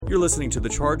You're listening to the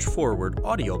Charge Forward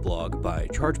audio blog by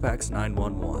Chargebacks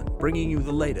 911, bringing you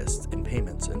the latest in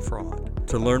payments and fraud.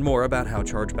 To learn more about how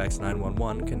Chargebacks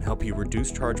 911 can help you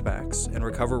reduce chargebacks and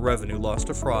recover revenue lost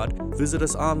to fraud, visit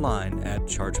us online at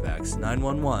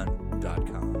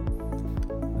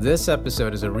chargebacks911.com. This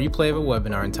episode is a replay of a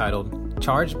webinar entitled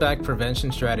Chargeback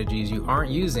Prevention Strategies You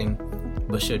Aren't Using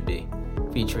But Should Be,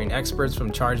 featuring experts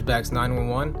from Chargebacks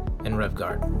 911 and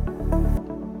RevGuard.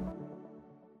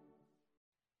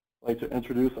 I'd like to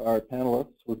introduce our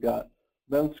panelists. We've got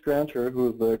Ben Scrancher,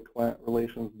 who is the Client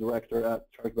Relations Director at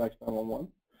Chargebacks 911,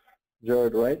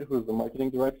 Jared Wright, who is the Marketing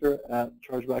Director at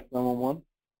Chargebacks 911,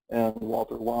 and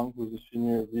Walter Wong, who is the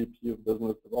Senior VP of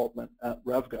Business Development at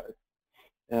RevGuard.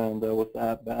 And with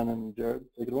that, Ben and Jared,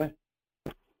 take it away.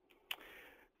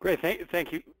 Great,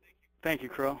 thank you,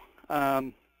 Crow.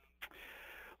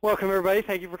 Welcome, everybody.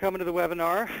 Thank you for coming to the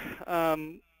webinar.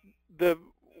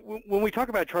 When we talk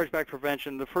about chargeback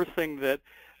prevention, the first thing that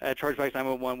at Chargebacks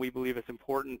 911 we believe is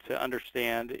important to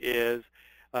understand is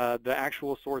the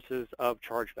actual sources of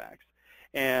chargebacks.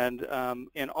 And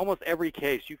in almost every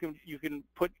case, you can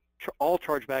put all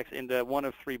chargebacks into one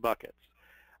of three buckets.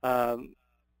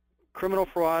 Criminal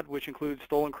fraud, which includes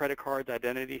stolen credit cards,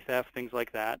 identity theft, things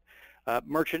like that.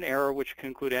 Merchant error, which can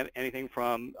include anything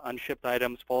from unshipped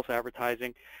items, false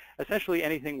advertising, essentially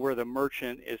anything where the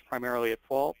merchant is primarily at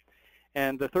fault.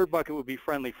 And the third bucket would be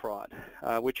friendly fraud,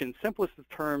 which in simplest of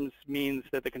terms means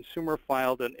that the consumer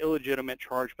filed an illegitimate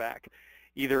chargeback,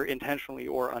 either intentionally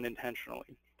or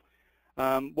unintentionally.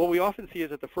 What we often see is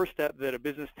that the first step that a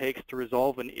business takes to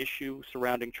resolve an issue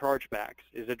surrounding chargebacks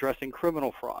is addressing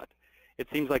criminal fraud. It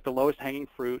seems like the lowest hanging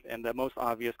fruit and the most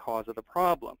obvious cause of the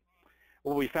problem.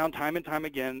 What we found time and time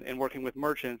again in working with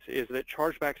merchants is that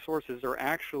chargeback sources are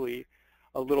actually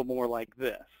a little more like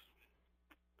this.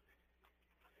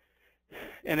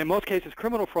 And in most cases,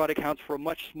 criminal fraud accounts for a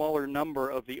much smaller number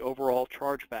of the overall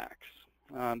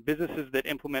chargebacks. Businesses that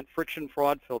implement friction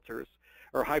fraud filters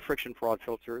or high friction fraud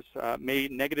filters may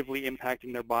negatively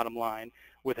impacting their bottom line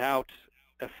without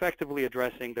effectively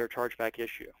addressing their chargeback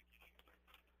issue.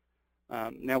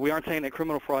 Now, we aren't saying that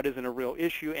criminal fraud isn't a real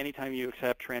issue. Anytime you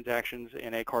accept transactions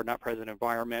in a card-not-present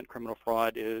environment, criminal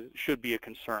fraud should be a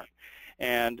concern.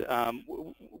 And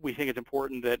we think it's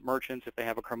important that merchants, if they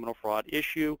have a criminal fraud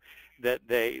issue, that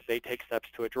they take steps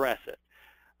to address it.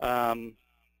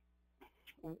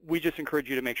 We just encourage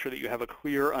you to make sure that you have a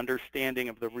clear understanding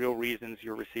of the real reasons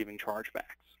you're receiving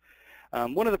chargebacks.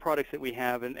 One of the products that we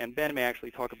have, and Ben may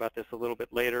actually talk about this a little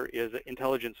bit later, is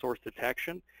intelligent source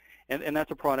detection. And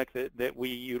that's a product that we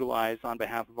utilize on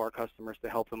behalf of our customers to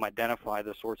help them identify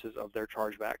the sources of their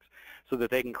chargebacks so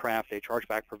that they can craft a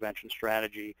chargeback prevention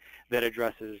strategy that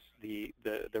addresses the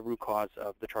root cause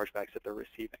of the chargebacks that they're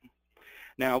receiving.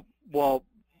 Now, while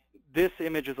this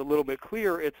image is a little bit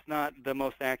clear, it's not the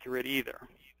most accurate either.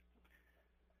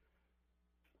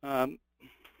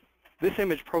 This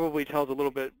image probably tells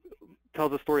the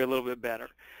story a little bit better.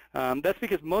 That's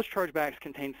because most chargebacks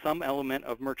contain some element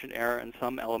of merchant error and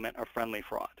some element of friendly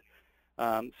fraud.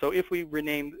 So if we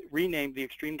rename the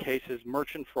extreme cases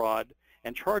merchant fraud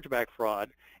and chargeback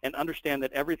fraud and understand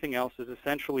that everything else is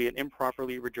essentially an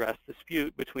improperly redressed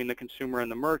dispute between the consumer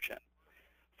and the merchant.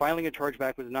 Filing a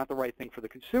chargeback was not the right thing for the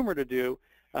consumer to do,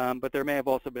 but there may have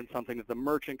also been something that the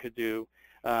merchant could do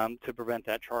to prevent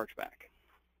that chargeback.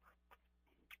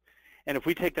 And if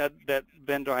we take that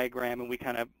Venn diagram and we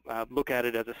kind of look at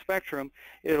it as a spectrum,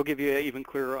 it'll give you an even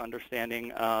clearer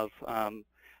understanding of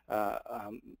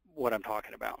what I'm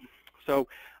talking about. So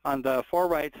on the far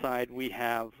right side, we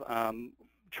have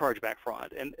chargeback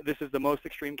fraud. And this is the most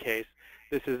extreme case.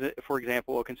 This is, for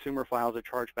example, a consumer files a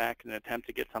chargeback in an attempt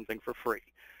to get something for free.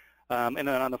 And then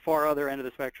on the far other end of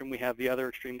the spectrum, we have the other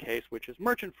extreme case, which is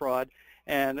merchant fraud.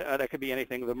 And that could be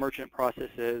anything. The merchant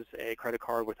processes a credit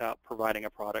card without providing a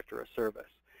product or a service.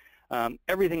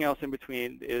 Everything else in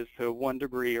between is, to one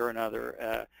degree or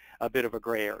another, a bit of a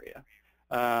gray area.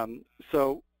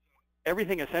 So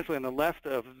everything essentially on the left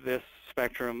of this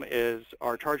spectrum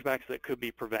are chargebacks that could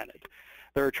be prevented.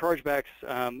 There are chargebacks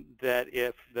that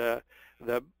if the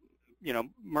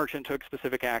merchant took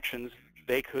specific actions,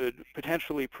 they could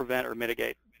potentially prevent or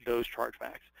mitigate those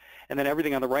chargebacks. And then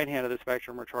everything on the right hand of the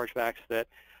spectrum are chargebacks that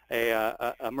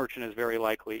a merchant is very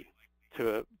likely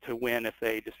to win if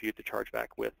they dispute the chargeback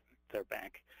with their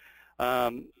bank.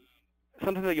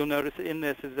 Something that you'll notice in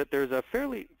this is that there's a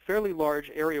fairly large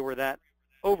area where that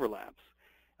overlaps.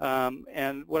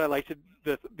 And what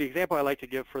the example I like to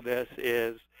give for this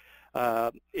is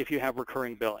if you have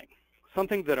recurring billing.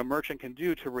 Something that a merchant can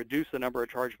do to reduce the number of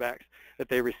chargebacks that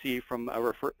they receive from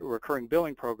a recurring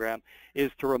billing program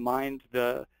is to remind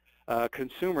the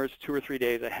consumers 2 or 3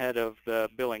 days ahead of the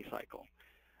billing cycle.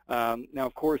 Now,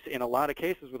 of course, in a lot of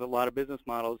cases with a lot of business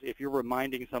models, if you're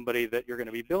reminding somebody that you're going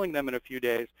to be billing them in a few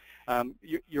days,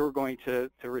 you're going to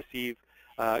receive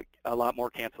a lot more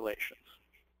cancellations.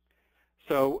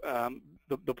 So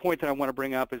the point that I want to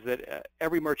bring up is that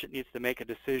every merchant needs to make a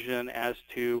decision as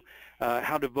to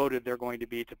how devoted they're going to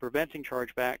be to preventing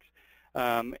chargebacks,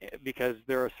 because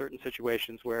there are certain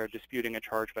situations where disputing a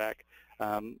chargeback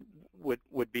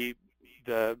would be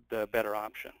the better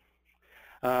option.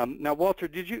 Now, Walter,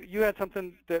 did you had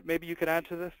something that maybe you could add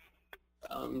to this?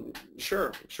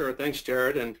 Sure. Thanks,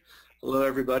 Jared, and hello,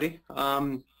 everybody.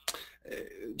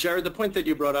 Jared, the point that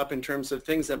you brought up in terms of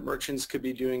things that merchants could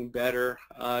be doing better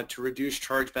to reduce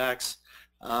chargebacks,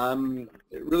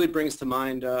 it really brings to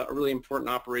mind a really important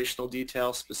operational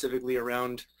detail, specifically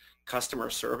around customer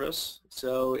service.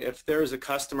 So if there's a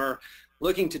customer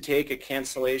looking to take a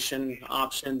cancellation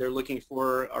option, they're looking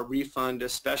for a refund,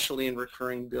 especially in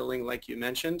recurring billing like you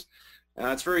mentioned,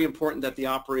 it's very important that the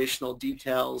operational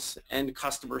details and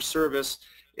customer service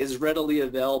is readily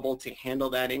available to handle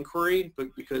that inquiry,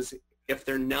 but because if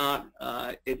they're not,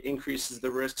 it increases the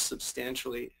risk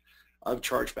substantially of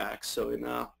chargebacks. So in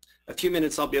a few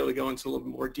minutes, I'll be able to go into a little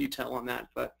more detail on that,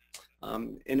 but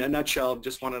in a nutshell,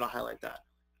 just wanted to highlight that.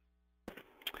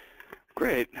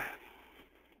 Great.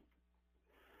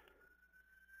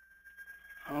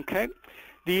 Okay.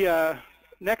 The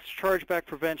next chargeback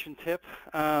prevention tip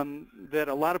that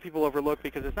a lot of people overlook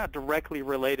because it's not directly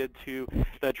related to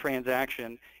the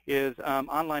transaction is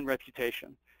online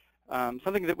reputation.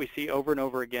 Something that we see over and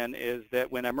over again is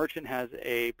that when a merchant has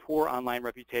a poor online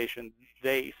reputation,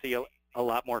 they see a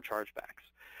lot more chargebacks.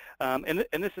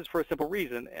 And this is for a simple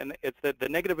reason, and it's that the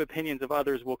negative opinions of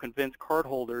others will convince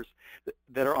cardholders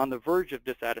that are on the verge of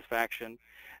dissatisfaction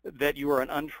that you are an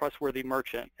untrustworthy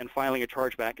merchant, and filing a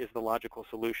chargeback is the logical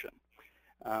solution.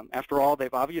 After all,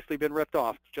 they've obviously been ripped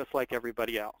off, just like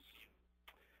everybody else.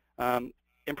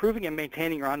 Improving and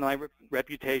maintaining your online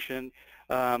reputation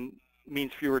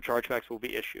means fewer chargebacks will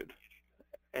be issued.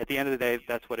 At the end of the day,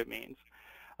 that's what it means.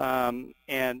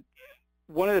 And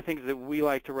one of the things that we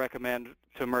like to recommend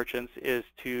to merchants is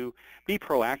to be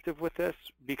proactive with this,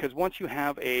 because once you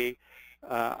have a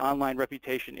online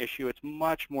reputation issue, it's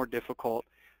much more difficult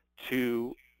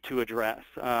to address.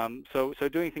 So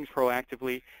doing things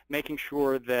proactively, making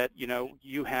sure that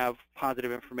you have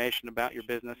positive information about your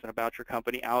business and about your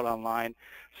company out online,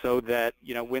 so that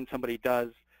when somebody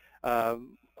does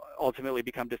ultimately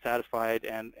become dissatisfied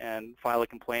and file a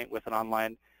complaint with an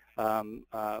online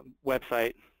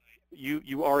website,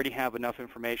 you already have enough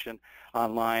information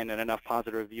online and enough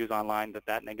positive reviews online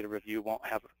that negative review won't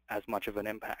have as much of an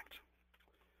impact.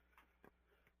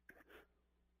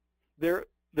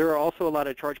 There are also a lot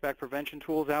of chargeback prevention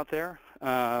tools out there.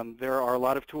 There are a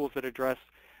lot of tools that address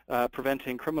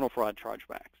preventing criminal fraud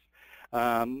chargebacks.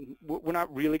 We're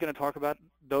not really going to talk about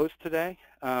those today.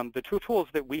 The two tools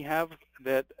that we have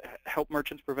that help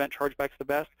merchants prevent chargebacks the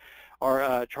best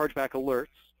are chargeback alerts.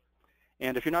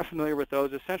 And if you're not familiar with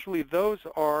those, essentially those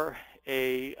are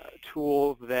a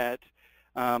tool that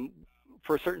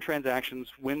for certain transactions,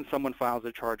 when someone files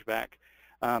a chargeback,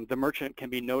 the merchant can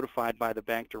be notified by the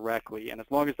bank directly, and as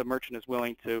long as the merchant is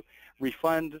willing to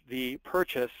refund the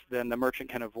purchase, then the merchant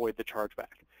can avoid the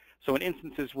chargeback. So in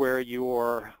instances where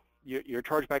your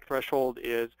chargeback threshold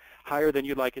is higher than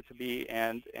you'd like it to be,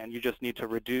 and you just need to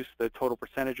reduce the total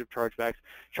percentage of chargebacks,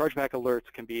 chargeback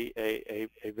alerts can be a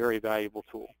very valuable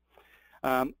tool.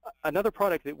 Another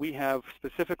product that we have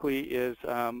specifically is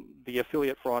the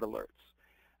affiliate fraud alerts.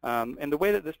 And the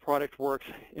way that this product works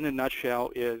in a nutshell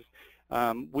is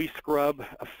we scrub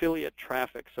affiliate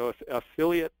traffic, so if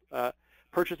affiliate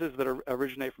purchases that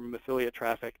originate from affiliate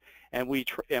traffic, and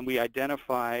we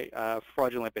identify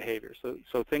fraudulent behavior,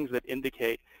 so things that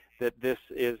indicate that this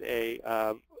is a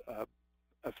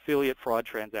affiliate fraud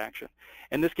transaction.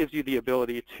 And this gives you the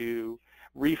ability to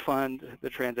refund the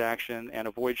transaction and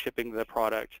avoid shipping the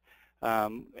product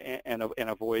and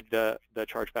avoid the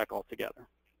chargeback altogether.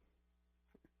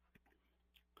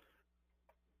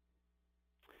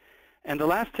 And the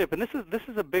last tip, and this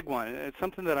is a big one, it's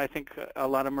something that I think a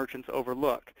lot of merchants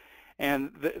overlook,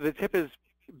 and the tip is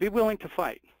be willing to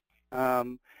fight.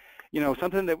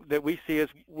 Something that we see is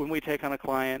when we take on a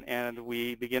client and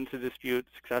we begin to dispute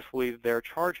successfully their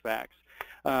chargebacks,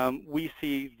 we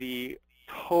see the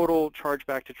total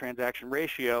chargeback to transaction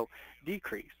ratio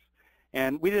decrease.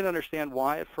 And we didn't understand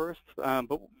why at first,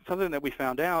 but something that we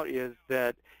found out is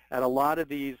that at a lot of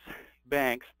these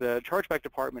banks, the chargeback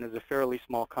department is a fairly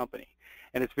small company,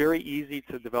 and it's very easy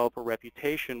to develop a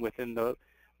reputation within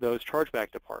those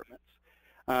chargeback departments.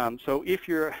 So if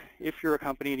you're a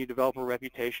company and you develop a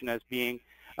reputation as being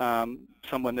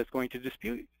someone that's going to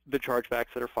dispute the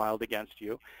chargebacks that are filed against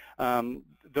you,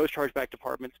 those chargeback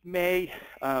departments may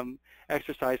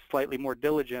exercise slightly more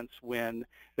diligence when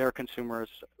their consumers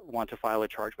want to file a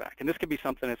chargeback. And this could be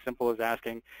something as simple as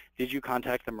asking, did you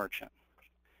contact the merchant?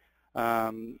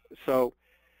 And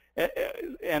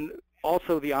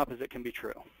also the opposite can be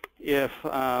true. If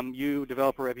you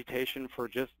develop a reputation for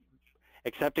just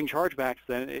accepting chargebacks,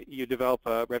 then you develop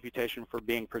a reputation for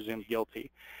being presumed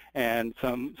guilty. And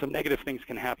some negative things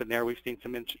can happen there. We've seen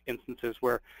some instances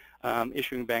where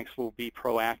issuing banks will be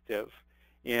proactive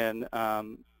in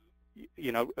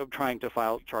trying to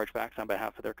file chargebacks on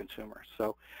behalf of their consumers.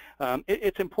 So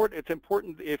it's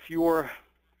important if you're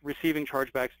receiving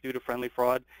chargebacks due to friendly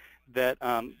fraud that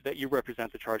you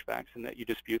represent the chargebacks and that you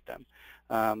dispute them.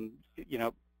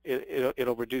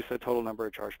 It'll reduce the total number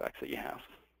of chargebacks that you have.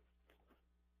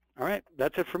 All right,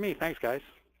 that's it for me. Thanks, guys.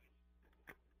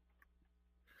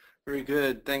 Very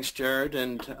good. Thanks, Jared,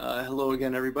 and hello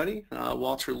again, everybody.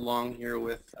 Walter Long here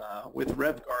with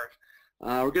RevGuard.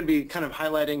 We're going to be kind of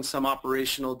highlighting some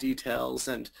operational details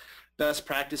and best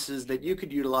practices that you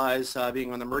could utilize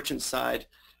being on the merchant side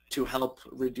to help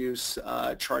reduce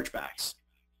chargebacks.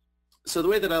 So the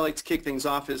way that I like to kick things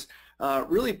off is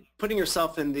really putting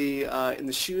yourself in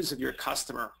the shoes of your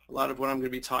customer. A lot of what I'm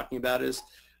going to be talking about is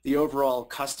the overall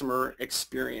customer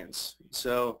experience.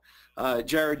 So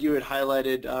Jared, you had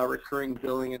highlighted recurring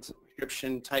billing and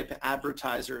subscription type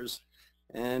advertisers.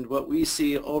 And what we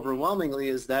see overwhelmingly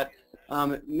is that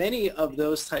many of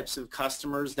those types of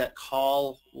customers that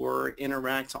call or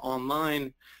interact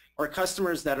online are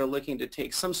customers that are looking to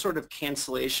take some sort of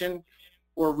cancellation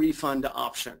or refund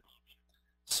option.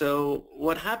 So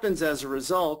what happens as a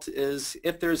result is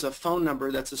if there's a phone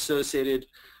number that's associated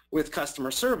with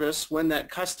customer service, when that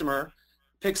customer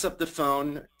picks up the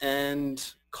phone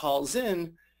and calls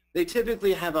in, they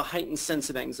typically have a heightened sense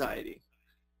of anxiety.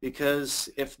 Because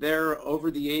if they're over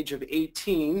the age of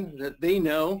 18, that they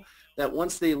know that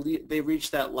once they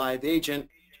reach that live agent,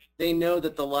 they know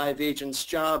that the live agent's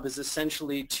job is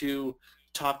essentially to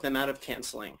talk them out of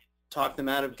canceling, talk them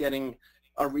out of getting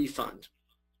a refund.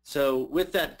 So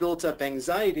with that built-up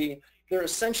anxiety, they're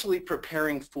essentially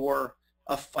preparing for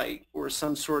a fight or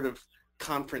some sort of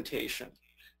confrontation,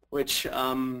 which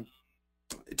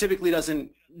typically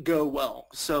doesn't go well.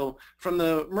 So from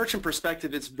the merchant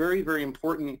perspective, it's very, very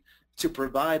important to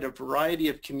provide a variety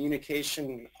of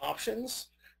communication options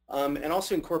and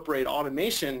also incorporate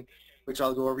automation, which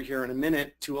I'll go over here in a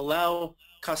minute, to allow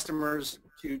customers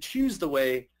to choose the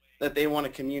way that they want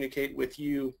to communicate with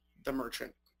you, the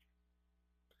merchant.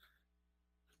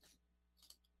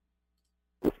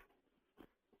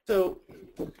 So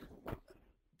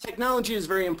technology is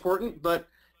very important, but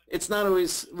it's not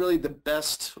always really the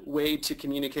best way to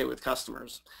communicate with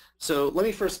customers. So let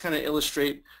me first kind of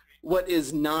illustrate what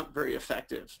is not very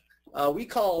effective. We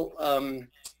call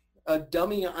a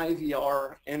dummy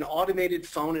IVR an automated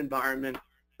phone environment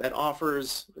that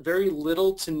offers very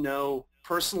little to no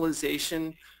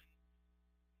personalization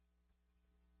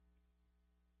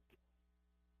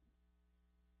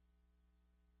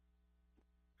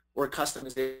or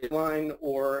customization line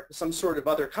or some sort of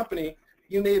other company.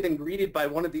 You may have been greeted by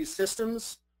one of these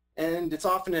systems, and it's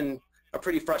often a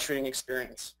pretty frustrating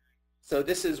experience. So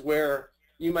this is where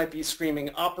you might be screaming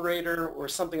operator or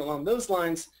something along those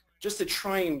lines just to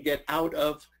try and get out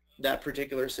of that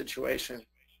particular situation.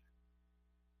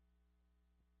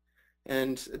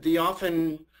 And the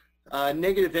often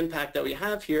negative impact that we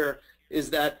have here is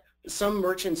that some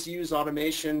merchants use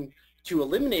automation to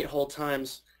eliminate hold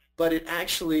times, but it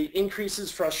actually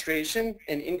increases frustration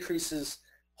and increases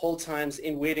hold times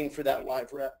in waiting for that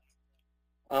live rep.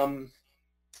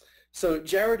 So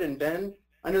Jared and Ben,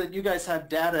 I know that you guys have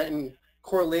data and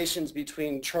correlations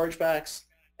between chargebacks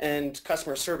and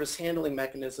customer service handling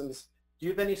mechanisms. Do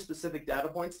you have any specific data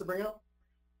points to bring up?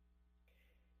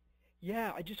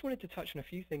 Yeah, I just wanted to touch on a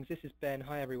few things. This is Ben.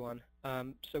 Hi, everyone.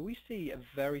 So we see a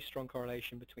very strong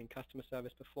correlation between customer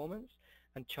service performance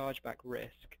and chargeback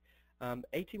risk.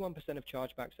 81% of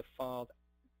chargebacks are filed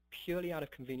purely out of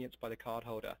convenience by the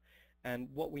cardholder. And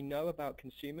what we know about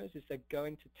consumers is they're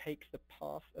going to take the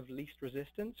path of least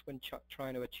resistance when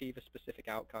trying to achieve a specific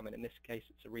outcome, and in this case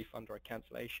it's a refund or a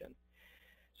cancellation.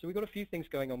 So we've got a few things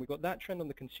going on. We've got that trend on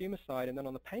the consumer side, and then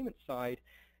on the payment side,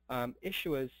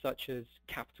 issuers such as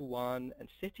Capital One and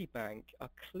Citibank are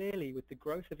clearly, with the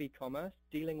growth of e-commerce,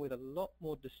 dealing with a lot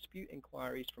more dispute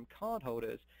inquiries from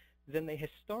cardholders than they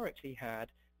historically had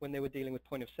when they were dealing with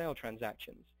point-of-sale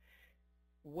transactions.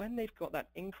 when they've got that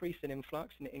increase in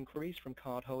influx and inquiries from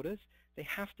cardholders, they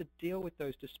have to deal with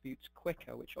those disputes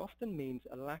quicker, which often means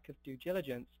a lack of due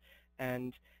diligence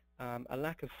and a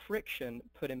lack of friction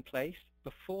put in place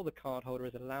before the cardholder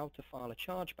is allowed to file a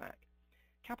chargeback.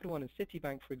 Capital One and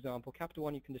Citibank, for example, Capital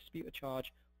One, you can dispute a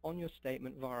charge on your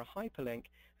statement via a hyperlink,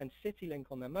 and Citilink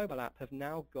on their mobile app have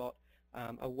now got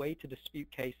a way to dispute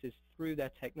cases through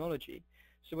their technology.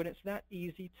 So when it's that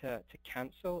easy to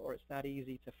cancel, or it's that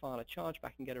easy to file a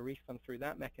chargeback and get a refund through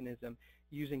that mechanism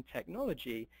using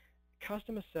technology,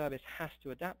 customer service has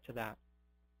to adapt to that.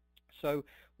 So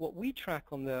what we track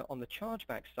on the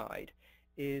chargeback side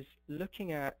is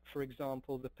looking at, for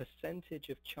example, the percentage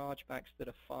of chargebacks that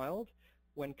are filed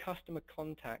when customer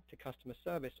contact to customer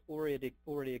service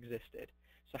already existed.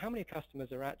 So how many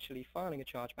customers are actually filing a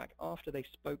chargeback after they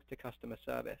spoke to customer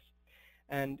service?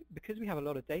 And because we have a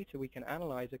lot of data, we can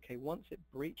analyze, okay, once it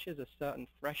breaches a certain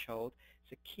threshold,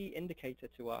 it's a key indicator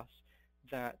to us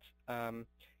that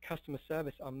customer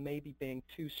service are maybe being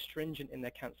too stringent in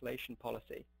their cancellation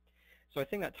policy. So I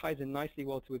think that ties in nicely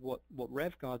well with what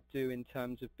RevGuard do in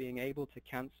terms of being able to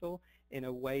cancel in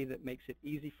a way that makes it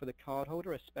easy for the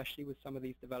cardholder, especially with some of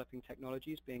these developing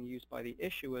technologies being used by the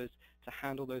issuers to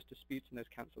handle those disputes and those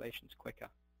cancellations quicker.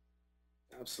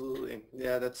 Absolutely.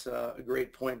 Yeah, that's a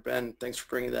great point, Ben. Thanks for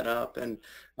bringing that up. And,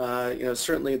 you know,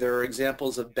 certainly there are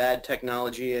examples of bad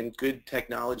technology and good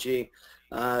technology.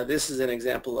 This is an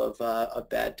example of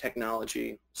bad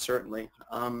technology, certainly.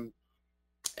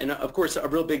 And of course, a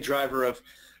real big driver of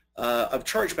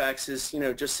chargebacks is, you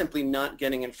know, just simply not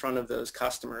getting in front of those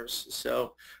customers.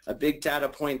 So a big data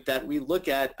point that we look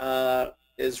at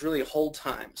is really hold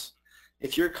times.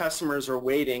 If your customers are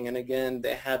waiting, and again,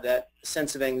 they have that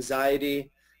sense of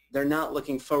anxiety, they're not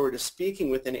looking forward to speaking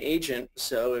with an agent.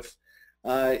 So if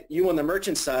you on the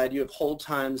merchant side, you have hold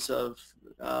times of,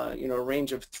 you know, a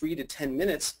range of 3 to 10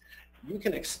 minutes, you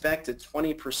can expect a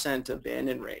 20%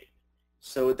 abandon rate.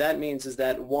 So what that means is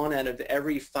that 1 out of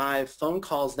every 5 phone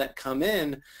calls that come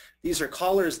in, these are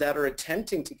callers that are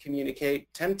attempting to communicate,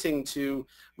 attempting to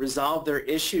resolve their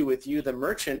issue with you, the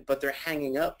merchant, but they're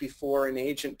hanging up before an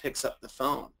agent picks up the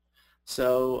phone.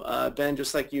 So Ben,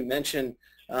 just like you mentioned,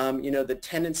 you know, the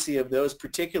tendency of those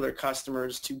particular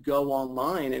customers to go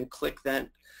online and click that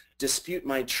dispute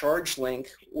my charge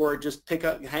link, or just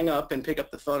hang up and pick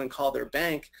up the phone and call their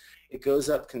bank, it goes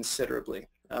up considerably,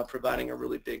 providing a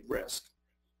really big risk.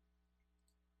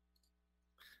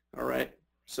 All right,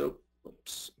 so,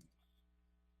 oops.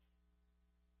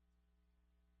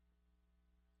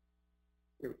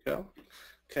 Here we go.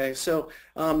 Okay, so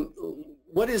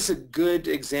what is a good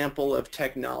example of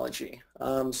technology?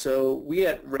 So we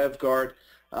at RevGuard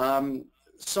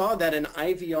saw that an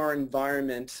IVR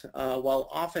environment, while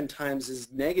oftentimes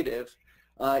is negative,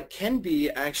 can be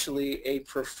actually a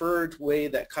preferred way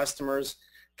that customers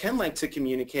can like to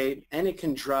communicate, and it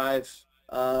can drive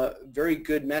very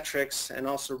good metrics and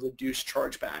also reduce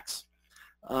chargebacks.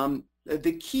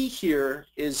 The key here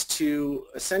is to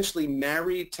essentially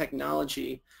marry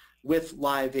technology with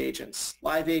live agents.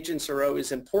 Live agents are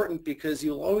always important because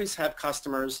you'll always have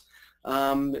customers,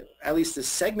 at least a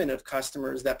segment of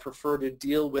customers, that prefer to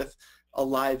deal with a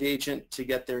live agent to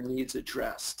get their needs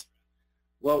addressed.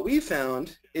 What we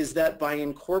found is that by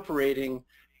incorporating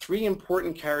 3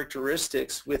 important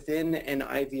characteristics within an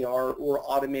IVR or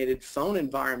automated phone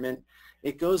environment,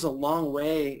 it goes a long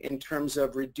way in terms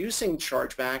of reducing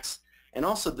chargebacks and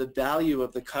also the value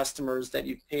of the customers that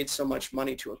you've paid so much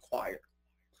money to acquire.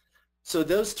 So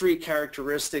those 3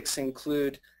 characteristics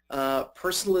include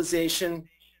personalization,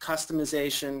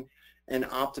 customization, and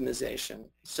optimization.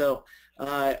 So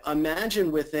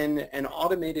imagine within an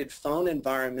automated phone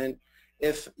environment,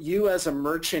 if you as a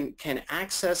merchant can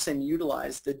access and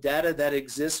utilize the data that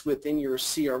exists within your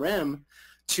CRM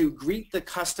to greet the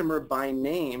customer by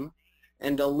name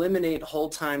and eliminate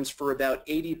hold times for about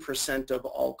 80% of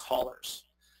all callers.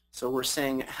 So we're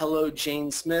saying, hello,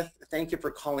 Jane Smith, thank you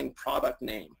for calling product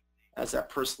name as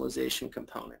that personalization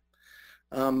component.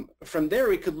 From there,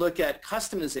 we could look at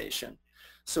customization.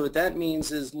 So what that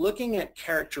means is looking at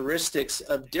characteristics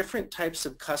of different types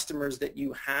of customers that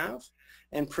you have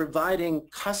and providing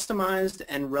customized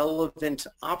and relevant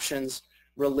options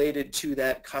related to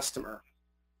that customer.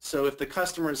 So if the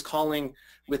customer is calling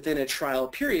within a trial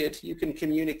period, you can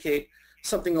communicate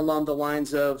something along the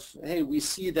lines of, hey, we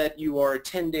see that you are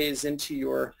 10 days into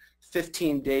your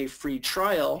 15-day free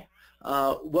trial.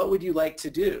 What would you like to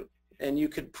do? And you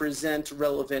could present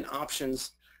relevant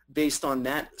options based on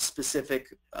that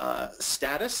specific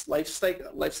status, life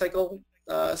cycle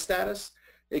status.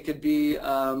 It could be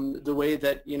the way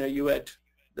that you had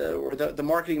the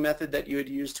marketing method that you would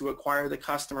use to acquire the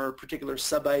customer, particular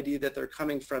sub-ID that they're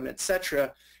coming from,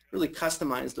 etc. Really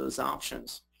customize those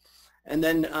options. And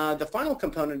then the final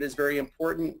component is very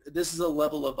important. This is a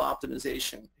level of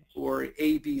optimization, or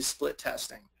A/B split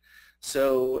testing.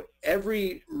 So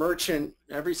every merchant,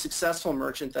 every successful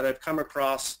merchant that I've come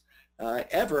across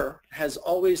ever has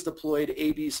always deployed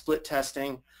A/B split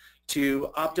testing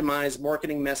to optimize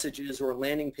marketing messages or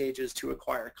landing pages to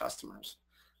acquire customers.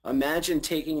 Imagine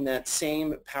taking that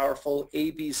same powerful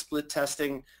A/B split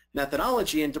testing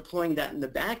methodology and deploying that in the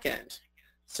back end.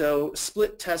 So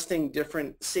split testing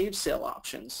different save sale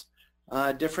options,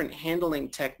 different handling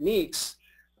techniques,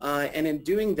 and in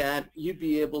doing that, you'd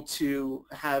be able to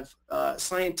have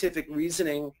scientific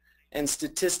reasoning and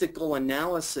statistical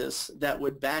analysis that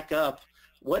would back up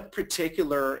what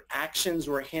particular actions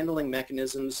or handling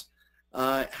mechanisms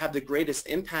have the greatest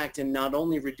impact in not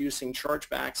only reducing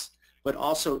chargebacks, but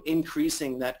also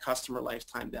increasing that customer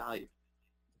lifetime value.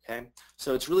 Okay,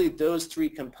 so it's really those three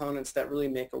components that really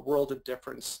make a world of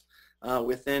difference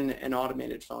within an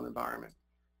automated phone environment.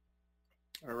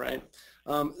 All right,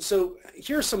 so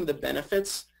here are some of the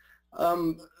benefits.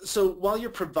 So while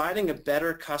you're providing a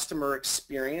better customer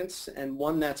experience and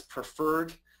one that's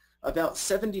preferred about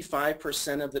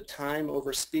 75% of the time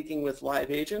over speaking with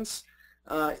live agents,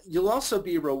 you'll also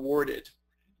be rewarded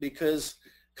because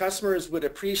customers would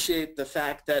appreciate the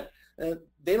fact that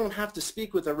they don't have to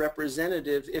speak with a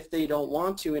representative if they don't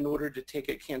want to in order to take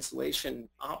a cancellation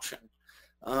option.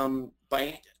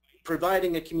 By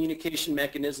providing a communication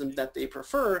mechanism that they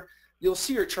prefer, you'll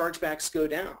see your chargebacks go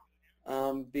down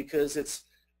because it's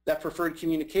that preferred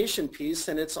communication piece,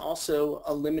 and it's also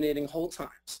eliminating hold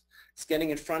times. It's getting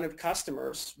in front of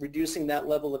customers, reducing that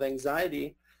level of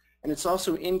anxiety, and it's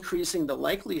also increasing the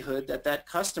likelihood that that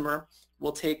customer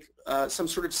will take some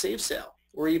sort of save sale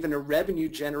or even a revenue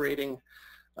generating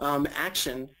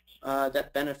action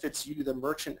that benefits you, the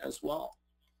merchant, as well.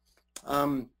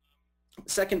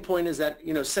 Second point is that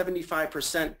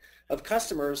 75% of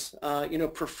customers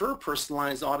prefer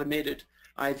personalized automated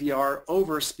IVR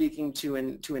over speaking to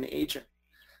an agent.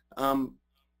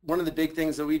 One of the big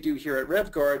things that we do here at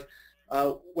RevGuard,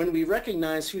 when we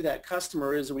recognize who that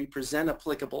customer is and we present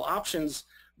applicable options,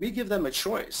 we give them a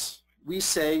choice. We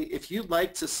say, if you'd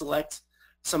like to select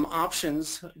some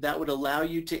options that would allow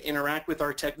you to interact with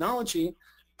our technology,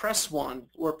 press 1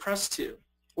 or press 2.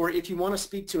 Or if you want to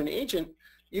speak to an agent,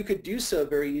 you could do so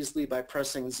very easily by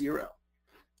pressing 0.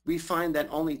 We find that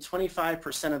only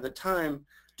 25% of the time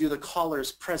do the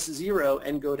callers press 0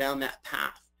 and go down that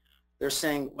path. They're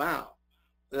saying, wow,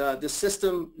 the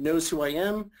system knows who I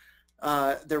am.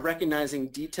 They're recognizing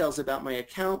details about my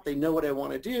account. They know what I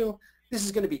want to do. This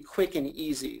is going to be quick and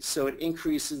easy. So it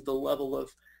increases the level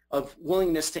of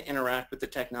willingness to interact with the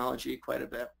technology quite a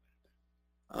bit.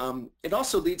 It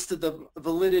also leads to the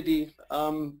validity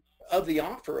of the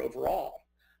offer overall.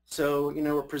 So,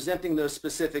 we're presenting those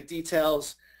specific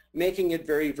details, making it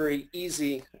very, very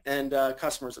easy, and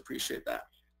customers appreciate that.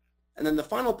 And then the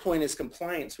final point is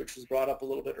compliance, which was brought up a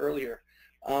little bit earlier.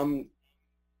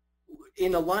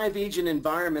 In a live agent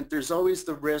environment, there's always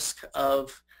the risk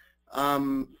of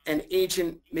an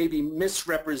agent maybe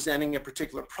misrepresenting a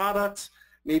particular product,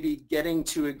 maybe getting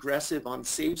too aggressive on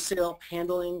save sale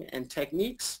handling and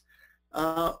techniques.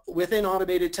 Within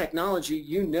automated technology,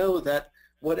 you know that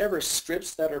whatever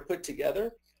scripts that are put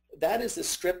together, that is the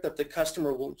script that the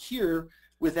customer will hear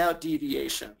without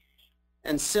deviation.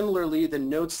 And similarly, the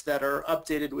notes that are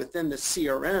updated within the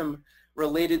CRM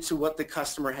related to what the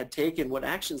customer had taken, what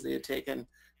actions they had taken,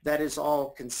 that is all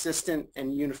consistent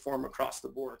and uniform across the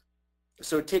board.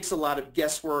 So it takes a lot of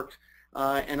guesswork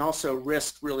and also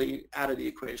risk really out of the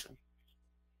equation.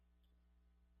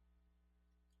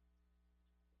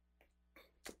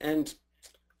 And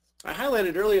I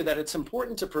highlighted earlier that it's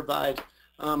important to provide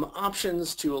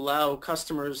options to allow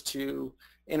customers to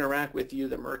interact with you,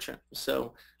 the merchant.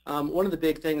 So one of the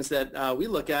big things that we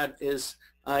look at is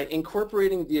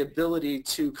incorporating the ability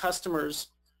to customers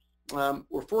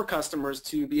or for customers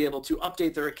to be able to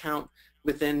update their account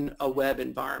within a web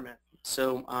environment.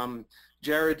 So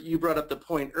Jared, you brought up the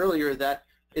point earlier that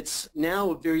it's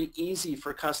now very easy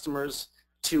for customers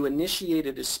to initiate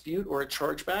a dispute or a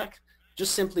chargeback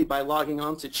just simply by logging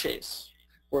on to Chase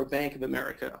or Bank of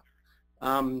America,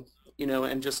 and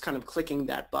just kind of clicking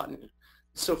that button.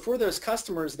 So for those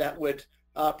customers that would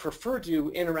prefer to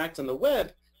interact on the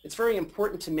web, it's very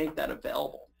important to make that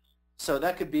available. So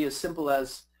that could be as simple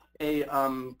as a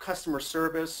customer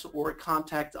service or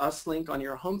contact us link on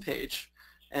your homepage,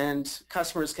 and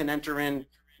customers can enter in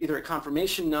either a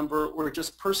confirmation number or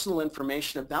just personal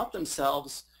information about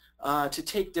themselves to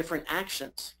take different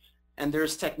actions. And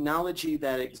there's technology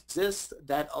that exists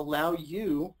that allow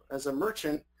you as a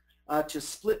merchant to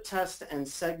split test and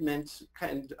segment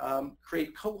and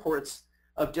create cohorts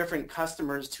of different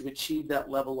customers to achieve that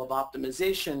level of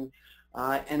optimization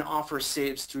and offer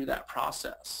saves through that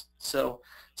process. So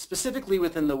specifically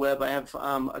within the web, I have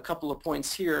a couple of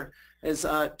points here, is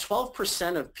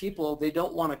 12% of people, they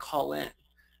don't want to call in.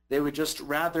 They would just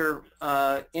rather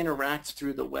interact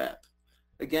through the web.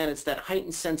 Again, it's that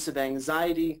heightened sense of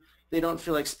anxiety. They don't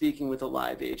feel like speaking with a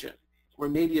live agent. Or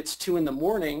maybe it's 2 in the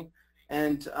morning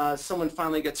and someone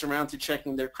finally gets around to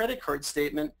checking their credit card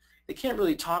statement. They can't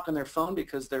really talk on their phone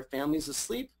because their family's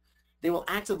asleep. They will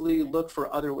actively look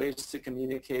for other ways to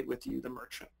communicate with you, the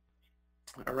merchant.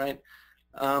 All right.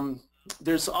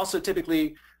 There's also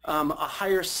typically a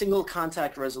higher single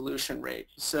contact resolution rate.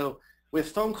 So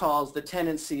with phone calls, the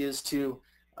tendency is to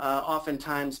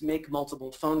oftentimes make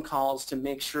multiple phone calls to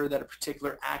make sure that a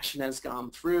particular action has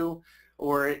gone through,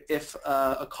 or if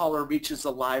a caller reaches a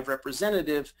live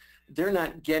representative, they're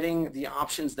not getting the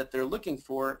options that they're looking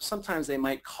for. Sometimes they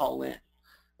might call in.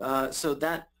 So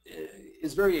that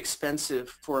is very expensive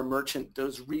for a merchant,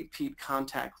 those repeat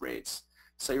contact rates.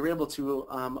 So you're able to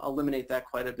eliminate that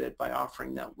quite a bit by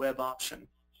offering that web option.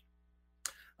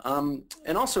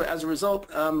 And also as a result,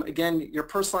 again, you're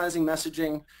personalizing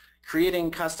messaging,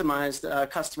 creating customized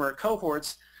customer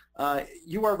cohorts.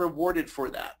 You are rewarded for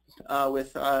that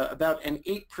with about an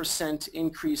 8%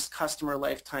 increased customer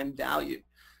lifetime value.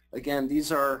 Again,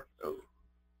 these are,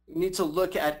 you need to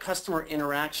look at customer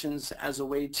interactions as a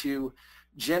way to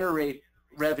generate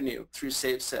revenue through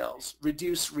save sales,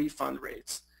 reduce refund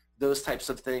rates, those types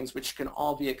of things, which can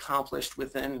all be accomplished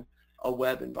within a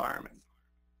web environment.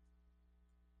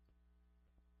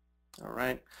 All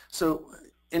right, so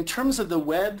in terms of the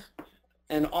web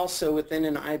and also within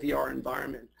an IVR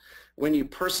environment, when you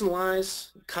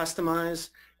personalize, customize,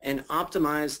 and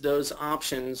optimize those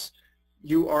options,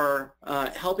 you are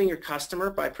helping your customer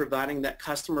by providing that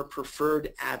customer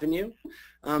preferred avenue,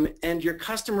 and your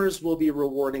customers will be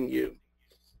rewarding you.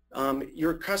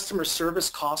 Your customer service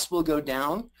costs will go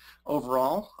down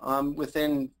overall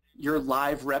within your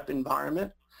live rep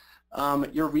environment.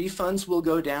 Your refunds will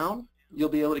go down. You'll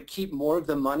be able to keep more of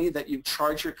the money that you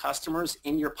charge your customers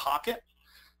in your pocket.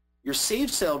 Your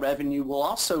save sale revenue will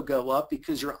also go up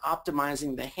because you're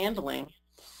optimizing the handling.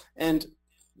 And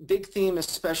big theme,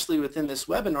 especially within this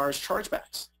webinar, is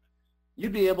chargebacks.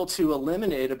 You'd be able to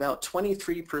eliminate about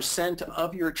 23%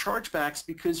 of your chargebacks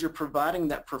because you're providing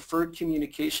that preferred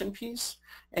communication piece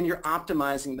and you're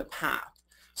optimizing the path.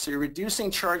 So you're reducing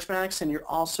chargebacks and you're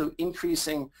also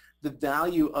increasing the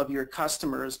value of your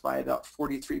customers by about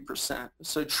 43%.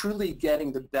 So truly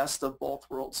getting the best of both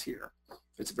worlds here.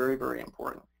 It's very, very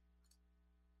important.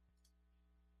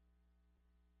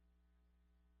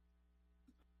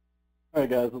 All right,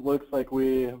 guys, it looks like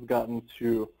we have gotten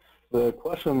to the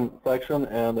question section,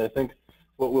 and I think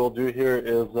what we'll do here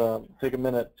is take a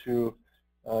minute to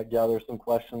gather some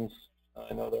questions.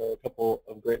 I know there are a couple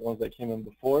of great ones that came in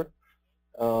before.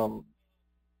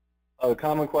 A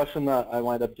common question that I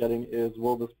wind up getting is,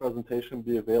 will this presentation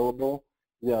be available?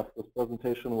 Yes, this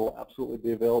presentation will absolutely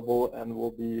be available and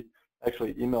will be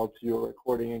actually emailed to you a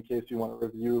recording in case you want to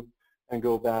review and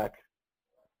go back.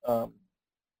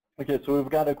 Okay, so we've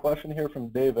got a question here from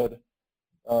David.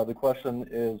 The question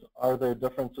is, are there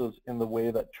differences in the way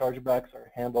that chargebacks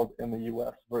are handled in the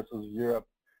U.S. versus Europe?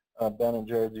 Ben and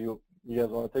Jared, do you guys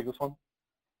want to take this one?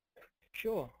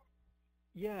 Sure.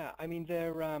 Yeah, I mean,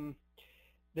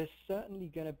 there's certainly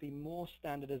going to be more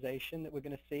standardization that we're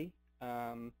going to see.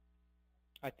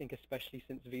 I think especially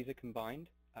since Visa combined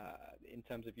in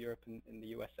terms of Europe and the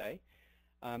USA.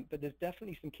 But there's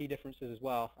definitely some key differences as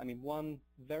well. I mean, one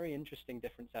very interesting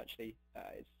difference actually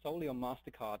is solely on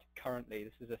MasterCard currently.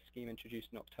 This is a scheme introduced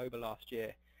in October last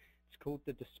year. It's called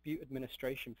the Dispute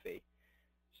Administration Fee.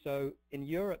 So in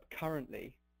Europe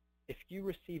currently, if you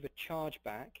receive a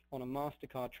chargeback on a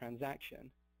MasterCard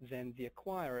transaction, then the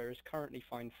acquirer is currently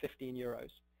fined 15 euros,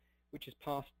 which is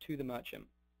passed to the merchant.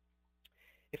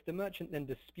 If the merchant then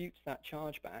disputes that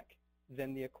chargeback,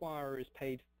 then the acquirer is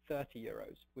paid 30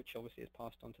 euros, which obviously is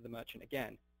passed on to the merchant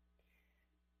again.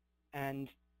 And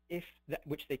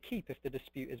which they keep if the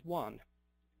dispute is won.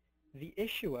 The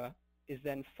issuer is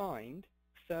then fined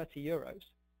 30 euros.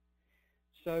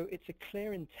 So it's a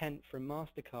clear intent from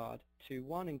MasterCard to,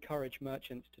 one, encourage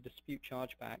merchants to dispute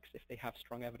chargebacks if they have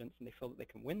strong evidence and they feel that they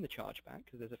can win the chargeback,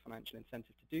 because there's a financial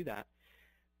incentive to do that.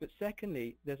 But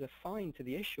secondly, there's a fine to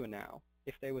the issuer now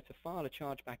if they were to file a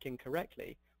chargeback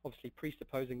incorrectly, obviously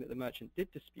presupposing that the merchant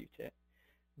did dispute it.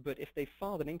 But if they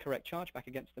filed an incorrect chargeback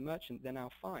against the merchant, they're now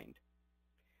fined.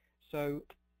 So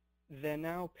they're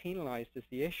now penalized as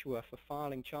the issuer for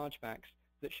filing chargebacks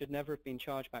that should never have been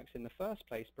chargebacks in the first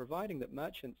place, providing that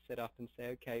merchants sit up and say,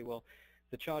 okay, well,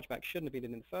 the chargeback shouldn't have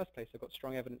been in the first place. I've got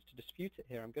strong evidence to dispute it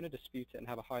here. I'm going to dispute it and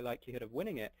have a high likelihood of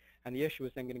winning it, and the issuer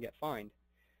is then going to get fined.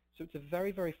 So it's a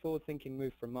very, very forward-thinking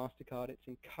move from MasterCard. It's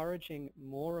encouraging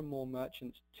more and more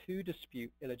merchants to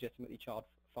dispute illegitimately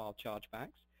filed chargebacks,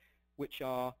 which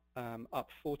are up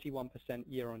 41%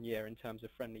 year-on-year in terms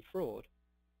of friendly fraud.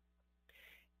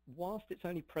 Whilst it's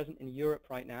only present in Europe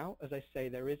right now, as I say,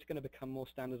 there is going to become more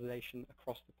standardization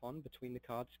across the pond between the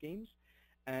card schemes.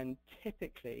 And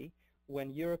typically,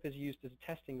 when Europe is used as a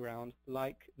testing ground,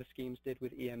 like the schemes did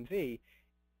with EMV,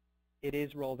 it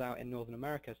is rolled out in Northern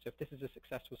America. So if this is a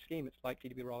successful scheme, it's likely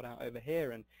to be rolled out over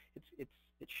here, and it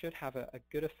should have a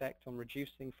good effect on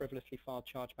reducing frivolously filed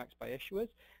chargebacks by issuers,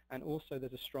 and also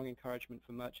there's a strong encouragement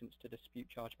for merchants to dispute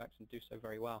chargebacks and do so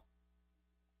very well.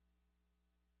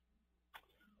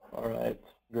 All right,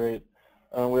 great.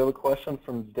 We have a question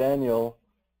from Daniel,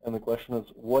 and the question is,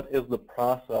 what is the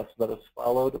process that is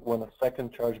followed when a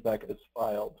second chargeback is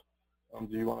filed?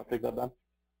 Do you want to take that, Ben?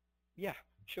 Yeah,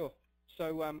 sure.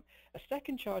 So a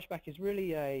second chargeback is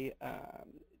really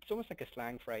it's almost like a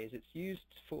slang phrase. It's used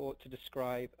to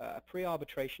describe a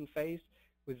pre-arbitration phase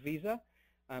with Visa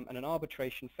and an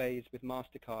arbitration phase with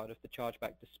MasterCard of the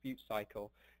chargeback dispute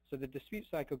cycle. So the dispute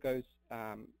cycle goes,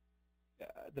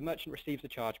 the merchant receives a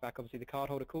chargeback. Obviously, the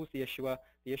cardholder calls the issuer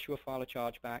file a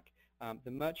chargeback.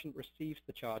 The merchant receives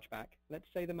the chargeback. Let's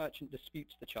say the merchant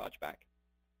disputes the chargeback.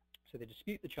 So they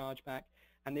dispute the chargeback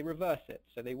and they reverse it,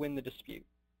 so they win the dispute.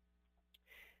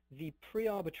 The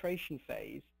pre-arbitration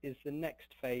phase is the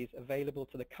next phase available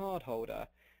to the cardholder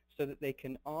so that they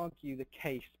can argue the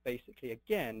case basically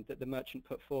again that the merchant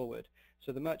put forward.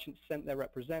 So the merchant sent their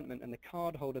representment and the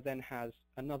cardholder then has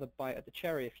another bite at the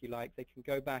cherry, if you like. They can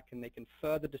go back and they can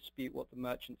further dispute what the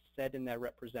merchant said in their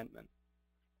representment.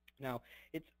 Now,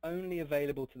 it's only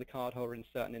available to the cardholder in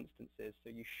certain instances, so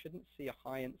you shouldn't see a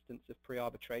high instance of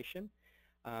pre-arbitration.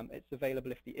 It's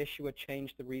available if the issuer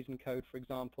changed the reason code, for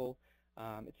example.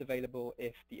 It's available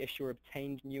if the issuer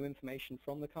obtained new information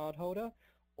from the cardholder,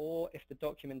 or if the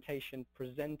documentation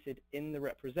presented in the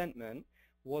representment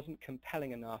wasn't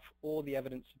compelling enough, or the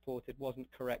evidence supported wasn't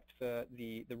correct for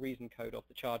the reason code of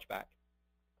the chargeback.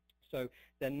 So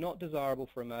they're not desirable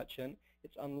for a merchant.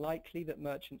 It's unlikely that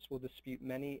merchants will dispute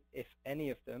many, if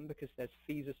any of them, because there's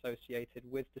fees associated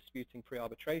with disputing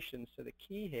pre-arbitration. So the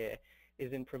key here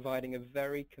is in providing a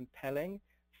very compelling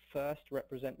first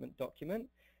representment document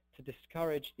to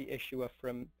discourage the issuer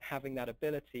from having that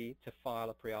ability to file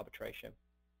a pre-arbitration.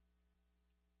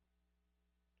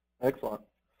 Excellent.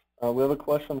 We have a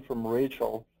question from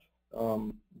Rachel.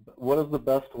 What is the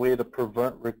best way to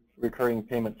prevent recurring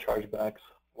payment chargebacks?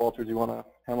 Walter, do you want to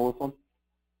handle this one?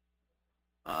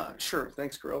 Sure.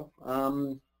 Thanks, Grill.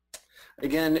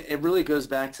 Again, it really goes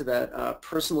back to that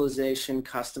personalization,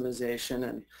 customization,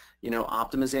 and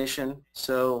optimization.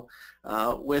 So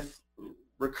with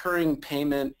recurring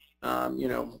payment,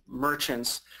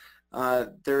 merchants,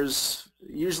 there's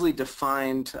usually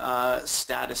defined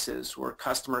statuses or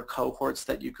customer cohorts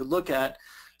that you could look at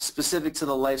specific to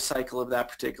the life cycle of that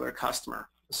particular customer.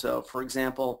 So, for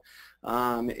example,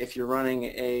 if you're running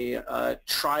a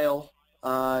trial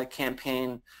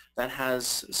campaign that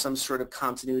has some sort of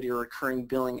continuity or recurring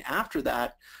billing after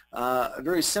that, a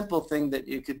very simple thing that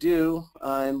you could do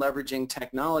in leveraging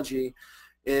technology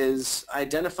is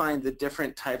identifying the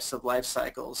different types of life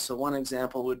cycles. So one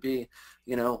example would be,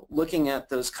 looking at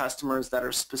those customers that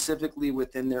are specifically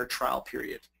within their trial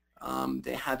period.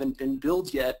 They haven't been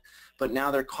billed yet, but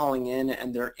now they're calling in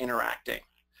and they're interacting.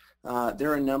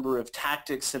 There are a number of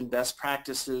tactics and best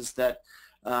practices that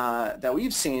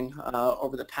we've seen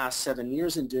over the past 7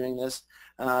 years in doing this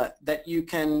that you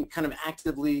can kind of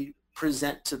actively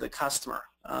present to the customer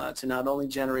to not only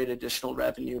generate additional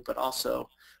revenue but also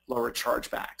lower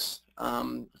chargebacks.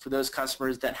 For those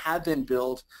customers that have been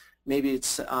billed, maybe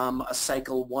it's a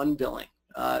cycle 1 billing.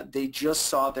 They just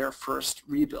saw their first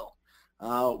rebill.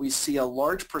 We see a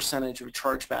large percentage of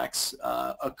chargebacks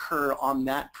occur on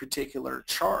that particular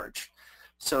charge.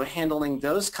 So handling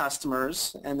those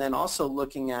customers and then also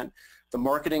looking at the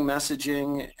marketing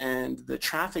messaging and the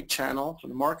traffic channel,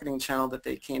 the marketing channel that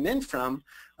they came in from,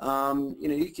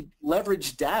 you could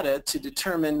leverage data to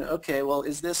determine, okay, well,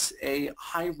 is this a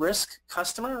high-risk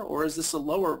customer or is this a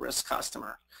lower-risk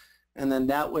customer? And then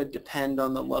that would depend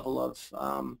on the level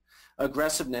of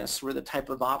aggressiveness or the type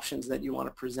of options that you want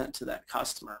to present to that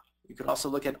customer. You could also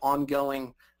look at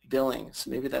ongoing billing. So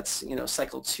maybe that's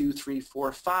cycle 2, 3,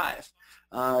 4, 5.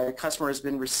 Customer has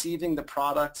been receiving the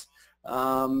product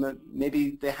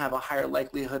Maybe they have a higher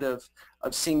likelihood of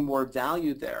seeing more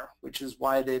value there, which is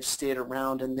why they've stayed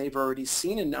around and they've already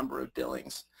seen a number of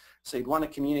billings. So you'd want to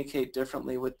communicate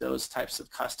differently with those types of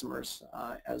customers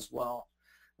as well.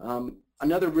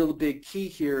 Another real big key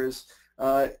here is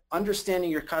understanding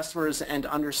your customers and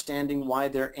understanding why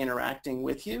they're interacting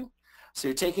with you. So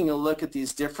you're taking a look at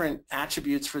these different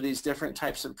attributes for these different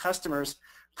types of customers,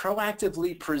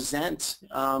 proactively present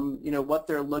what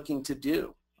they're looking to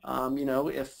do.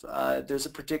 If there's a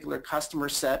particular customer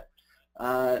set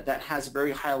that has a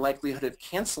very high likelihood of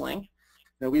canceling,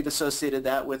 we've associated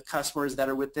that with customers that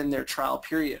are within their trial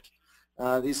period.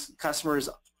 These customers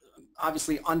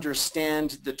obviously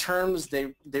understand the terms,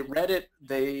 they read it,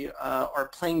 they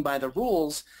are playing by the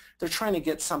rules, they're trying to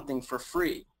get something for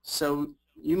free. So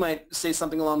you might say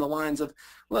something along the lines of,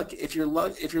 look, if you're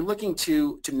looking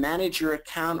to manage your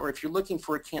account, or if you're looking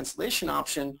for a cancellation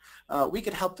option, we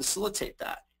could help facilitate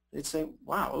that. They'd say,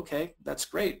 wow, okay, that's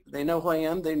great. They know who I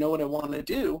am, they know what I want to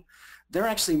do. They're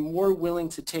actually more willing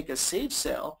to take a save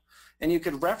sale, and you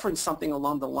could reference something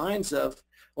along the lines of,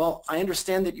 well, I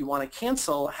understand that you want to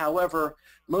cancel, however,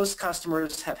 most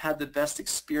customers have had the best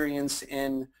experience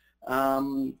in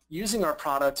using our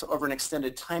product over an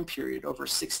extended time period, over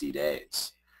 60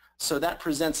 days. So that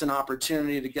presents an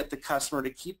opportunity to get the customer to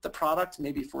keep the product,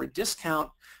 maybe for a discount,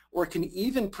 or can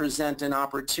even present an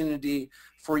opportunity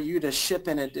for you to ship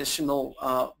an additional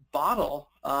bottle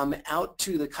out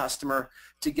to the customer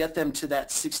to get them to that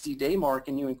 60-day mark,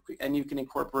 and you can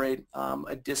incorporate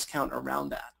a discount around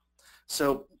that.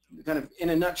 So kind of in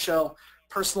a nutshell,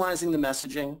 personalizing the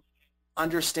messaging,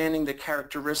 understanding the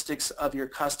characteristics of your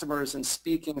customers and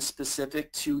speaking specific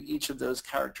to each of those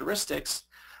characteristics,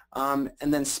 and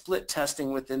then split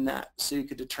testing within that, so you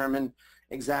could determine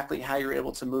exactly how you're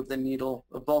able to move the needle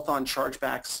both on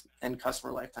chargebacks and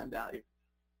customer lifetime value.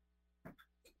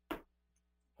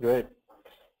 Great.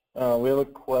 We have a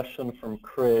question from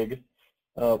Craig.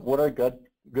 What are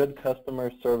good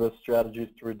customer service strategies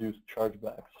to reduce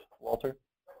chargebacks? Walter?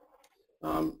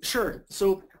 Sure.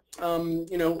 So,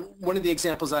 one of the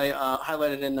examples I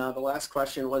highlighted in the last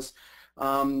question was,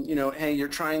 hey, you're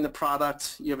trying the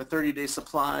product, you have a 30-day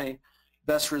supply,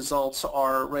 best results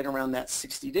are right around that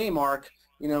 60-day mark,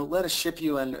 let us ship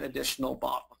you an additional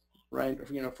bottle, right,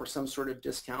 for some sort of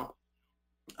discount.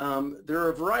 There are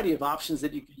a variety of options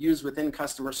that you could use within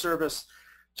customer service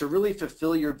to really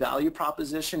fulfill your value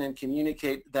proposition and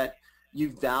communicate that you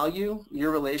value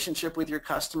your relationship with your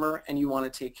customer and you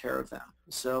want to take care of them.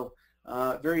 So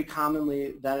very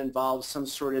commonly that involves some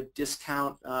sort of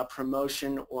discount,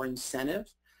 promotion, or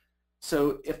incentive.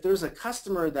 So if there's a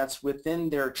customer that's within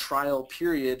their trial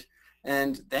period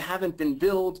and they haven't been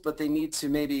billed but they need to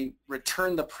maybe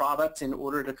return the product in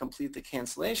order to complete the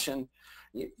cancellation,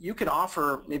 you could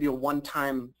offer maybe a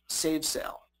one-time save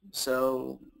sale.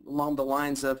 So along the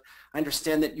lines of, I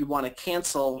understand that you want to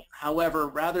cancel, however,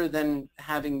 rather than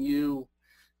having you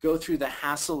go through the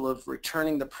hassle of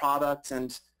returning the product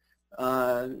and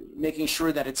making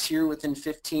sure that it's here within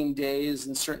 15 days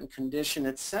in certain condition,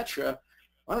 etc.,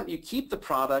 why don't you keep the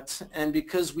product, and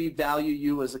because we value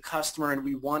you as a customer and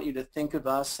we want you to think of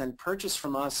us and purchase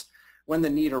from us when the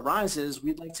need arises,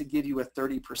 we'd like to give you a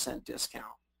 30% discount.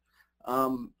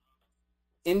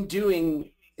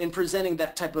 In presenting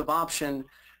that type of option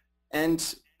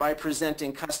and by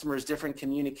presenting customers different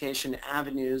communication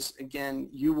avenues, again,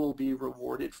 you will be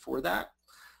rewarded for that.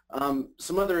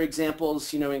 Some other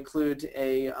examples, include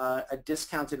a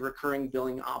discounted recurring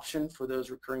billing option for those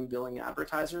recurring billing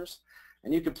advertisers.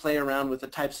 And you could play around with the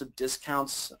types of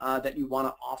discounts that you want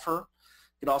to offer.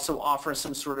 You could also offer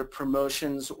some sort of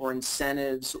promotions or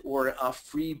incentives or a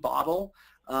free bottle,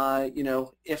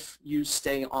 if you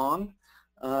stay on.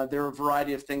 There are a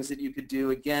variety of things that you could do,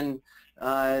 again,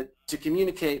 to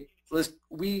communicate.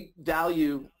 We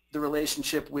value the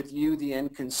relationship with you, the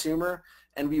end consumer,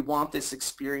 and we want this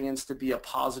experience to be a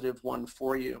positive one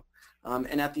for you.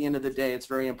 And at the end of the day, it's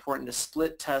very important to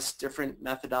split test different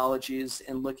methodologies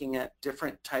and looking at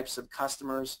different types of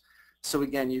customers. So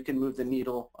again, you can move the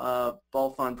needle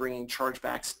both on bringing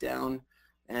chargebacks down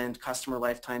and customer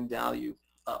lifetime value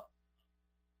up.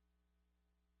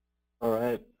 All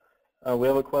right. We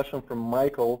have a question from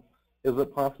Michael. Is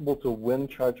it possible to win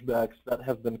chargebacks that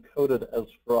have been coded as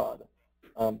fraud?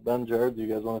 Ben, Jared, do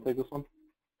you guys want to take this one?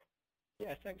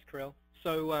 Yeah, thanks, Kirill.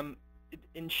 So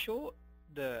in short,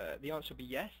 the answer would be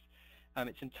yes.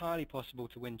 It's entirely possible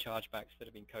to win chargebacks that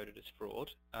have been coded as fraud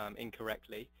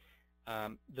incorrectly.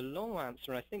 The long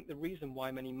answer, and I think the reason why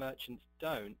many merchants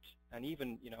don't, and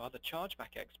even other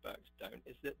chargeback experts don't,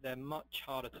 is that they're much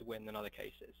harder to win than other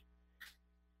cases.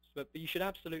 But you should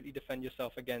absolutely defend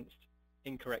yourself against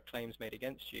incorrect claims made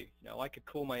against you. You know, I could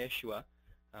call my issuer,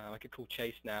 I could call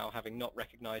Chase now, having not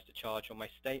recognized a charge on my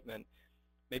statement,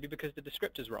 maybe because the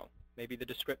descriptor's wrong. Maybe the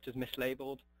descriptor's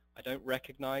mislabeled. I don't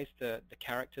recognize the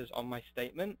characters on my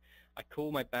statement. I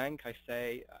call my bank, I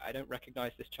say, I don't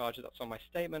recognize this charge that's on my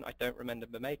statement, I don't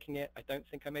remember making it, I don't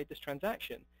think I made this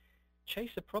transaction.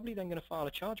 Chase are probably then going to file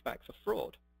a chargeback for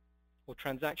fraud, or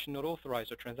transaction not authorized,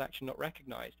 or transaction not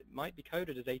recognized. It might be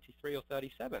coded as 83 or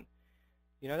 37.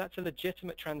 You know, that's a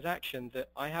legitimate transaction that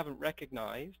I haven't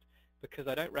recognized because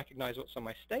I don't recognize what's on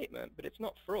my statement, but it's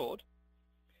not fraud.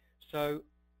 So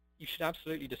you should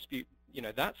absolutely dispute, you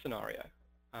know, that scenario.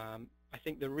 I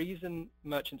think the reason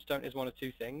merchants don't is one of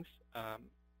two things.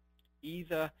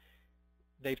 Either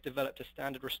they've developed a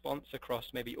standard response across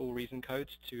maybe all reason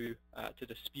codes to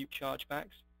dispute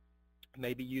chargebacks,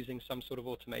 maybe using some sort of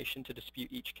automation to dispute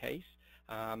each case.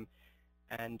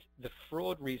 And the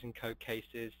fraud reason code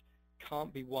cases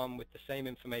can't be won with the same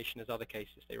information as other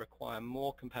cases. They require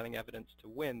more compelling evidence to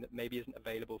win that maybe isn't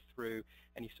available through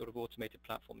any sort of automated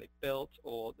platform they've built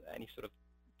or any sort of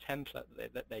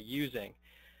template that they're using.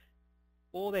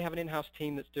 Or they have an in-house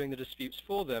team that's doing the disputes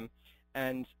for them,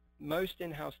 and most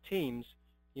in-house teams,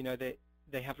 you know,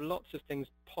 they have lots of things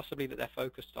possibly that they're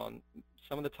focused on.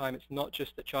 Some of the time it's not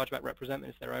just that chargeback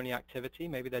representment is their only activity.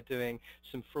 Maybe they're doing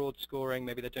some fraud scoring,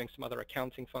 maybe they're doing some other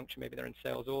accounting function, maybe they're in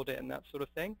sales audit and that sort of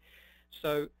thing.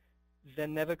 So they're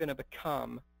never going to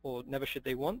become, or never should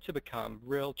they want to become,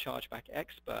 real chargeback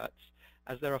experts,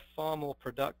 as there are far more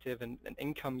productive and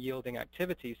income-yielding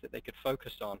activities that they could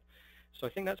focus on. So I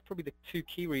think that's probably the two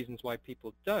key reasons why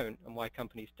people don't and why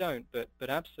companies don't, but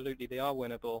absolutely they are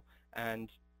winnable, and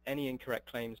any incorrect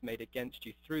claims made against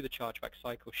you through the chargeback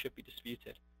cycle should be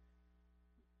disputed.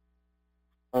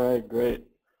 All right, great.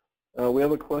 We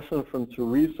have a question from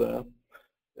Teresa.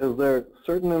 Is there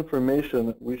certain information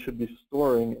that we should be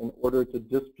storing in order to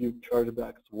dispute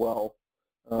chargebacks well?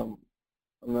 I'm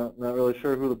not really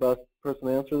sure who the best person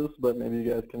to answer this, but maybe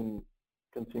you guys can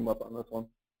team up on this one.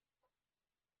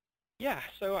 Yeah,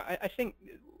 so I think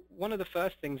one of the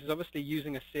first things is obviously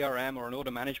using a CRM or an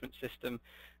order management system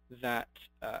that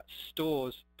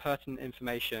stores pertinent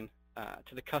information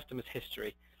to the customer's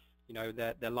history, you know,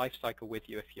 their life cycle with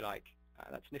you, if you like.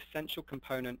 That's an essential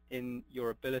component in your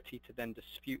ability to then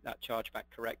dispute that chargeback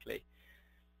correctly.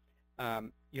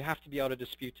 You have to be able to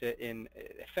dispute it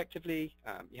effectively.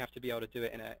 You have to be able to do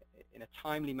it in a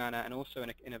timely manner, and also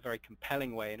in a very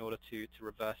compelling way in order to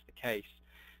reverse the case.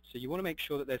 So you want to make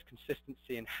sure that there's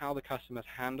consistency in how the customer's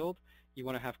handled. You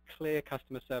want to have clear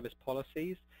customer service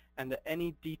policies, and that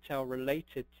any detail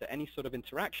related to any sort of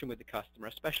interaction with the customer,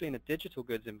 especially in a digital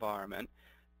goods environment,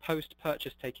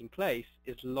 post-purchase taking place,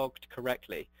 is logged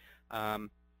correctly.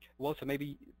 Walter,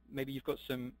 maybe you've got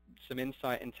some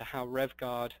insight into how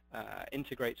RevGuard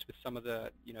integrates with some of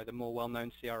the the more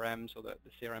well-known CRMs or the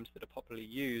CRMs that are popularly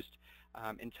used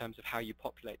in terms of how you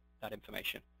populate that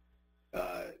information.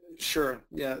 Sure.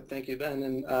 Yeah. Thank you, Ben.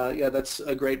 And yeah, that's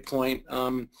a great point.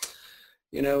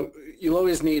 You know, you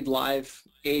always need live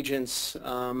agents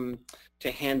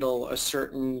to handle a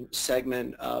certain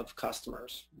segment of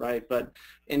customers, right? But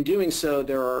in doing so,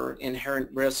 there are inherent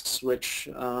risks, which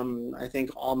I think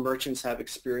all merchants have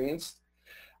experienced.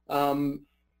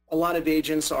 A lot of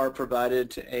agents are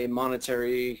provided a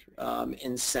monetary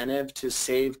incentive to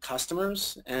save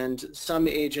customers, and some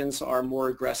agents are more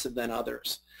aggressive than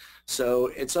others. So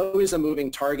it's always a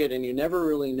moving target, and you never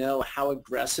really know how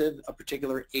aggressive a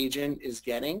particular agent is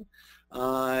getting.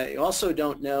 You also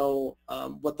don't know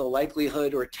what the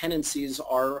likelihood or tendencies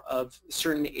are of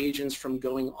certain agents from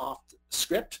going off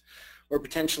script or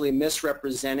potentially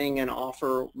misrepresenting an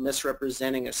offer,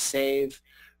 misrepresenting a save,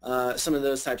 some of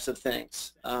those types of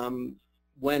things.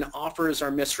 When offers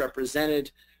are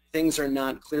misrepresented, things are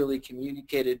not clearly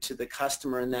communicated to the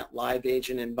customer in that live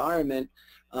agent environment.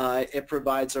 It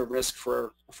provides a risk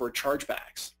for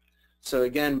chargebacks. So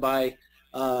again, by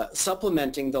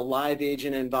supplementing the live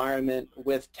agent environment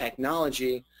with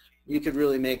technology, you could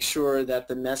really make sure that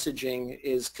the messaging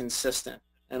is consistent.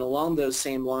 And along those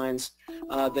same lines,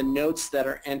 the notes that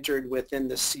are entered within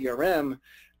the CRM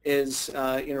is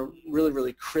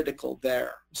really critical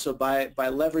there. So by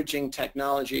leveraging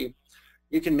technology,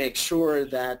 you can make sure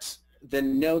that the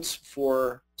notes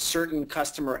for certain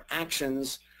customer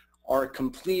actions are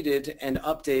completed and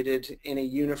updated in a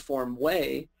uniform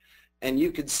way. And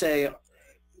you could say,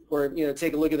 or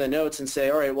take a look at the notes and say,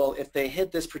 all right, well, if they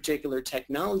hit this particular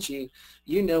technology,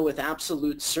 you know with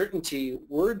absolute certainty,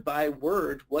 word by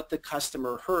word, what the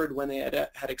customer heard when they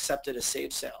had accepted a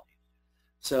save sale.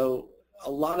 So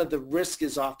a lot of the risk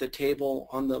is off the table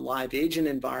on the live agent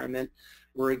environment,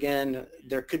 where again,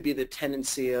 there could be the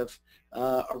tendency of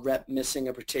a rep missing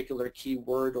a particular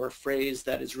keyword or phrase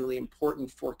that is really important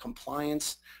for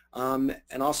compliance. And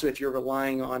also if you're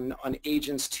relying on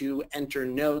agents to enter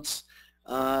notes,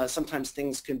 sometimes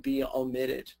things can be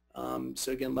omitted.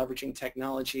 So again, leveraging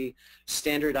technology,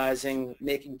 standardizing,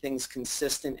 making things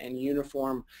consistent and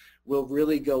uniform will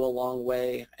really go a long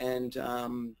way, and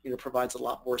provides a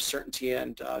lot more certainty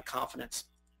and confidence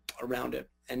around it,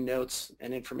 and notes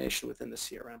and information within the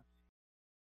CRM.